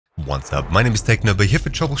What's up, my name is TechNoba here for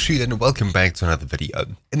Troubleshoot and welcome back to another video.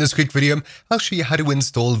 In this quick video, I'll show you how to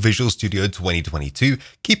install Visual Studio 2022,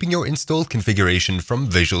 keeping your installed configuration from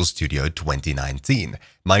Visual Studio 2019.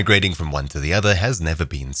 Migrating from one to the other has never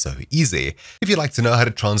been so easy. If you'd like to know how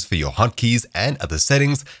to transfer your hotkeys and other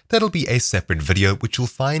settings, that'll be a separate video which you'll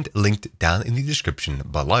find linked down in the description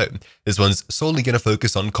below. This one's solely going to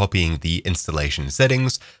focus on copying the installation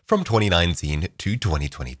settings from 2019 to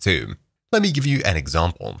 2022. Let me give you an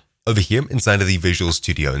example. Over here, inside of the Visual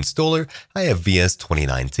Studio installer, I have VS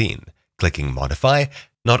 2019. Clicking Modify,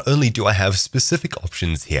 not only do I have specific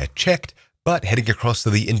options here checked, but heading across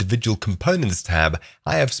to the Individual Components tab,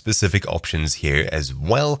 I have specific options here as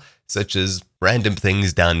well, such as random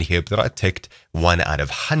things down here that are ticked 1 out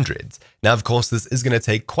of hundreds. Now, of course, this is going to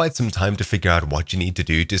take quite some time to figure out what you need to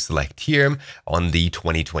do to select here on the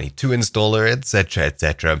 2022 installer, etc.,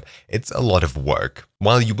 etc. It's a lot of work.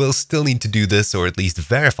 While you will still need to do this, or at least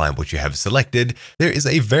verify what you have selected, there is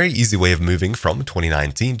a very easy way of moving from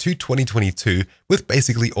 2019 to 2022 with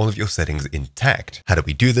basically all of your settings intact. How do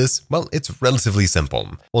we do this? Well, it's relatively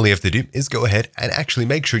simple. All you have to do is go ahead and actually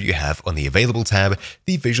make sure you have on the Available tab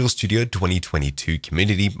the Visual Studio 2022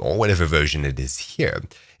 Community, or whatever version it is here.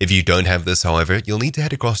 If you don't have this, however, you'll need to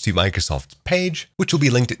head across to Microsoft's page, which will be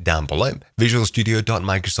linked down below,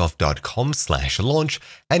 visualstudio.microsoft.com/launch,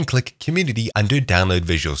 and click Community under Download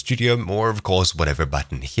Visual Studio, or of course, whatever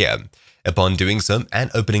button here. Upon doing so and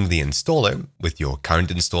opening the installer, with your current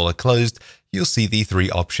installer closed, you'll see the three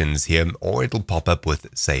options here, or it'll pop up with,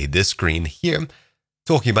 say, this screen here,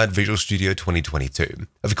 talking about Visual Studio 2022.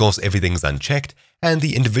 Of course, everything's unchecked, and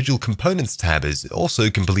the Individual Components tab is also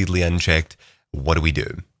completely unchecked. What do we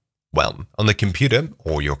do? Well, on the computer,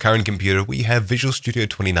 or your current computer, we have Visual Studio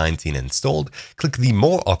 2019 installed. Click the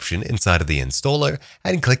More option inside of the installer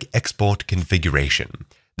and click Export Configuration.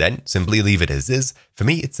 Then simply leave it as is. For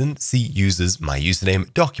me, it's in C users, my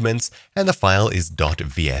username, documents, and the file is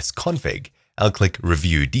 .vsconfig. I'll click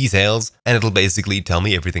Review Details, and it'll basically tell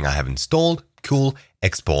me everything I have installed. Cool,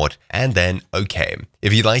 export, and then OK.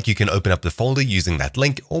 If you like, you can open up the folder using that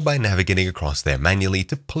link or by navigating across there manually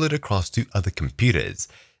to pull it across to other computers.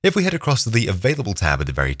 If we head across to the Available tab at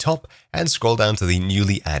the very top and scroll down to the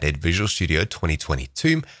newly added Visual Studio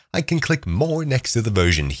 2022, I can click More next to the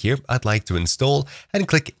version here I'd like to install and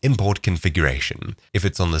click Import Configuration. If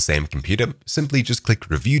it's on the same computer, simply just click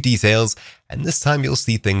Review Details, and this time you'll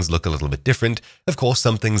see things look a little bit different. Of course,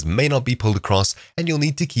 some things may not be pulled across, and you'll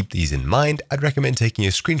need to keep these in mind. I'd recommend taking a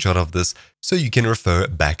screenshot of this so you can refer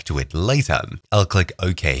back to it later. I'll click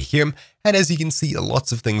OK here, and as you can see,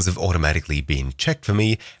 lots of things have automatically been checked for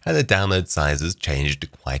me, and the download size has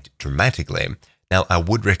changed quite dramatically. Now, I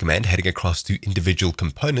would recommend heading across to Individual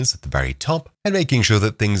Components at the very top and making sure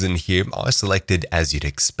that things in here are selected as you'd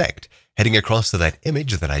expect. Heading across to that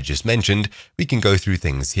image that I just mentioned, we can go through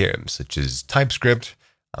things here, such as TypeScript.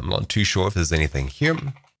 I'm not too sure if there's anything here.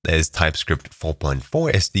 There's TypeScript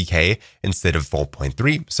 4.4 SDK instead of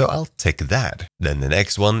 4.3, so I'll tick that. Then the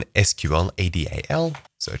next one, SQL ADAL.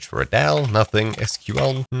 Search for ADAL, nothing.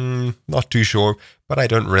 SQL, not too sure, but I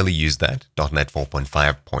don't really use that. .NET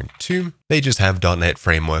 4.5.2. They just have .NET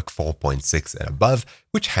Framework 4.6 and above,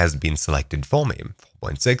 which has been selected for me.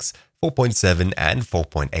 4.6, 4.7, and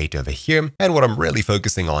 4.8 over here. And what I'm really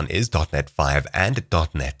focusing on is .NET 5 and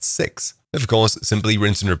 .NET 6. Of course, simply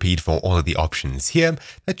rinse and repeat for all of the options here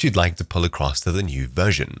that you'd like to pull across to the new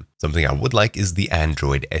version. Something I would like is the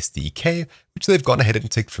Android SDK, which they've gone ahead and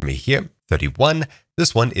ticked for me here. 31.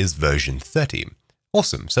 This one is version 30.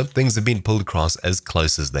 Awesome, so things have been pulled across as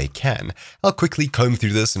close as they can. I'll quickly comb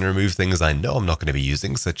through this and remove things I know I'm not going to be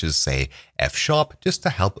using, such as, say, F#, just to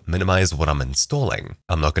help minimize what I'm installing.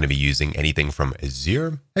 I'm not going to be using anything from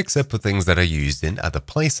Azure, except for things that are used in other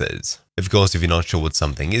places. Of course, if you're not sure what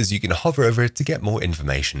something is, you can hover over it to get more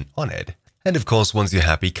information on it. And of course, once you're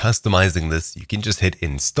happy customizing this, you can just hit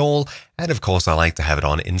install. And of course, I like to have it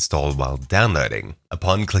on install while downloading.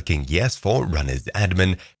 Upon clicking yes for run as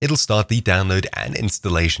admin, it'll start the download and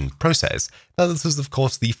installation process. Now, this is of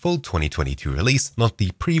course the full 2022 release, not the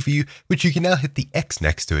preview, which you can now hit the X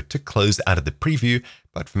next to it to close out of the preview.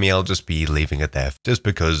 But for me, I'll just be leaving it there just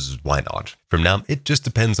because why not? From now, it just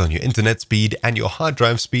depends on your internet speed and your hard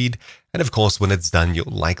drive speed. And of course, when it's done,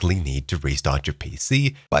 you'll likely need to restart your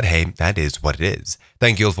PC. But hey, that is what it is.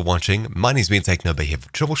 Thank you all for watching. My name's been TechNoba here for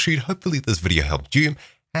Troubleshoot. Hopefully this video helped you,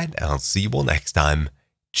 and I'll see you all next time.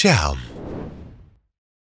 Ciao.